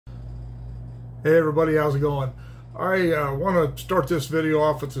Hey everybody, how's it going? I want to start this video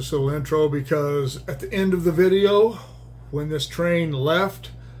off with this little intro because at the end of the video, when this train left,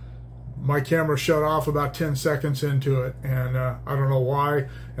 my camera shut off about 10 seconds into it, and I don't know why.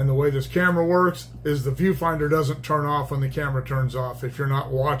 And the way this camera works is the viewfinder doesn't turn off when the camera turns off. If you're not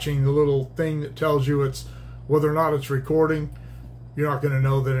watching the little thing that tells you it's whether or not it's recording, you're not going to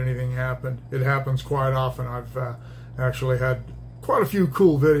know that anything happened. It happens quite often. I've actually had quite a few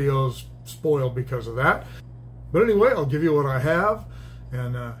cool videos spoiled because of that. But anyway, I'll give you what I have,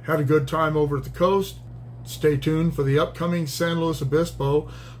 and had a good time over at the coast. Stay tuned for the upcoming San Luis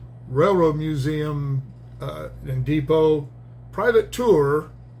Obispo Railroad Museum and Depot private tour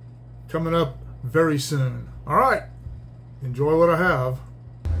coming up very soon. All right, enjoy what I have.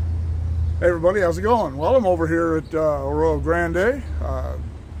 Hey everybody, how's it going? Well, I'm over here at Arroyo Grande.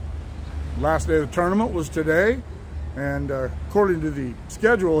 Last day of the tournament was today, and according to the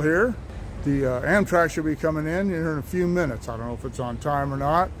schedule here, the Amtrak should be coming in here in a few minutes. I don't know if it's on time or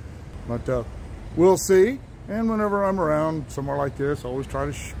not, but we'll see. And whenever I'm around somewhere like this, I always try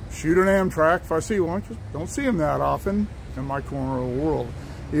to shoot an Amtrak if I see one, because I don't see them that often in my corner of the world.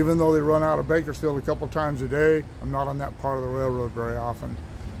 Even though they run out of Bakersfield a couple times a day, I'm not on that part of the railroad very often.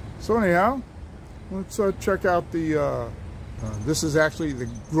 So anyhow, let's check out the, this is actually the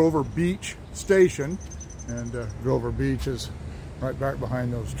Grover Beach station, and Grover Beach is right back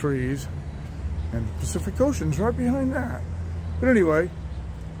behind those trees, and the Pacific Ocean's right behind that. But anyway,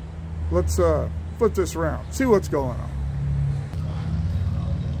 let's flip this around, see what's going on.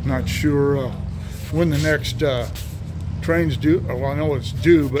 Not sure when the next train's due. Well, I know it's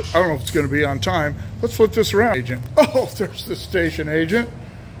due, but I don't know if it's going to be on time. Let's flip this around. Agent. Oh, there's the station agent.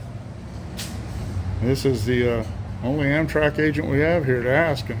 This is the only Amtrak agent we have here to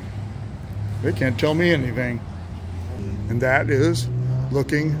ask, and they can't tell me anything. And that is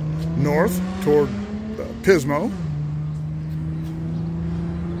looking north toward Pismo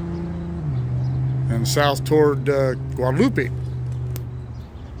and south toward Guadalupe.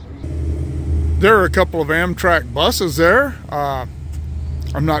 There are a couple of Amtrak buses there.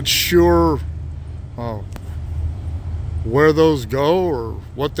 I'm not sure where those go or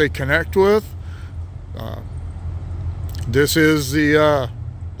what they connect with. This is the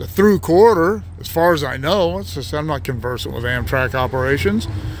through corridor, as far as I know. It's just, I'm not conversant with Amtrak operations,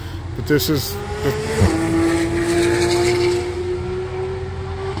 but this is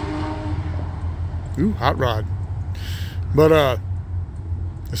ooh, hot rod. But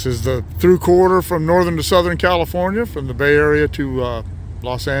this is the through corridor from northern to southern California, from the Bay Area to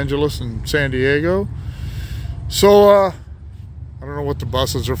Los Angeles and San Diego. So I don't know what the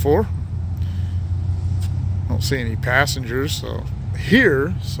buses are for. I don't see any passengers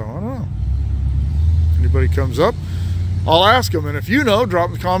here, so I don't know. If anybody comes up, I'll ask them, and if you know, drop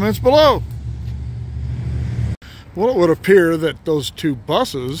in the comments below. Well, it would appear that those two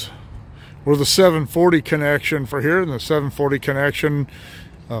buses were the 740 connection for here, and the 740 connection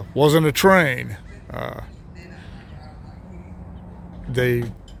wasn't a train.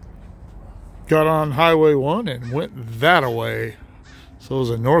 They got on Highway 1 and went that away. So it was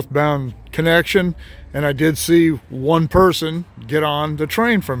a northbound connection, and I did see one person get on the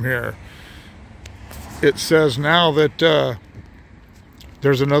train from here. It says now that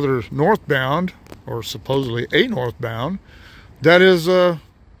there's another northbound, or supposedly a northbound, that is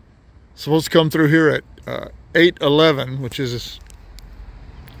supposed to come through here at 8:11, which is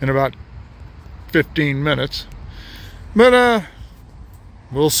in about 15 minutes. But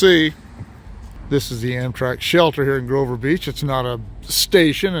we'll see. This is the Amtrak shelter here in Grover Beach. It's not a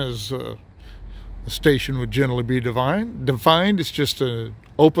station as a station would generally be defined. It's just an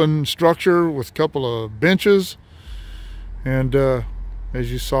open structure with a couple of benches. And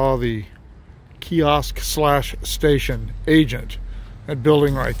as you saw, the kiosk slash station agent. That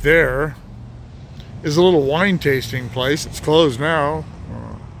building right there is a little wine tasting place. It's closed now.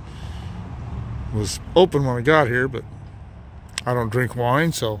 It was open when I got here, but I don't drink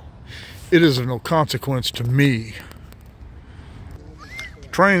wine, so it is of no consequence to me.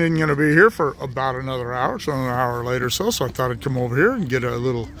 Train isn't going to be here for about another hour, so an hour later so I thought I'd come over here and get a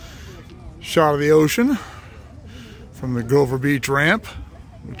little shot of the ocean from the Grover Beach ramp,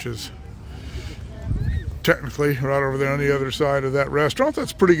 which is technically right over there on the other side of that restaurant.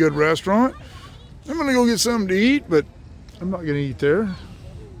 That's a pretty good restaurant. I'm going to go get something to eat, but I'm not going to eat there.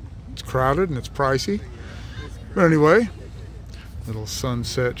 It's crowded and it's pricey. But anyway, little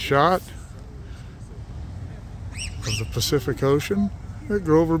sunset shot of the Pacific Ocean at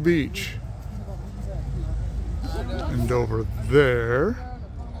Grover Beach. And over there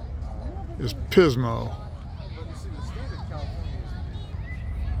is Pismo.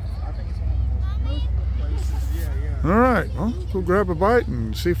 All right, well, we'll grab a bite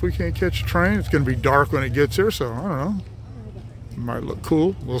and see if we can't catch a train. It's going to be dark when it gets here, so I don't know. It might look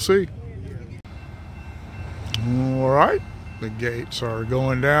cool. We'll see. All right, the gates are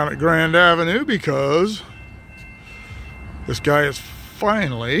going down at Grand Avenue because this guy is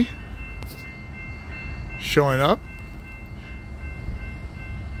finally showing up.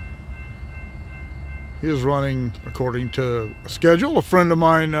 He is running according to a schedule. A friend of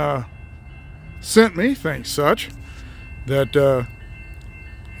mine sent me, thanks such, that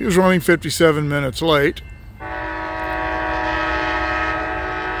he was running 57 minutes late.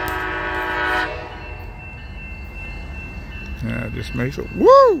 Yeah, it just makes it,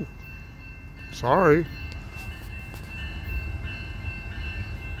 woo! Sorry.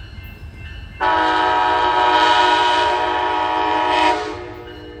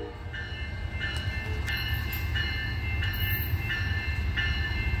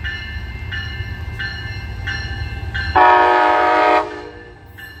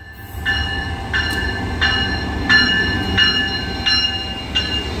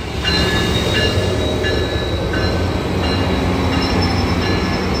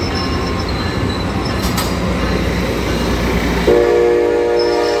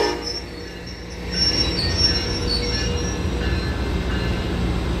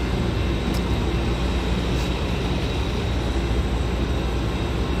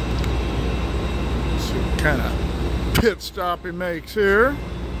 Kind of pit stop he makes here.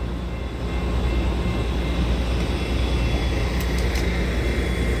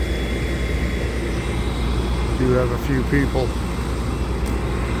 Do have a few people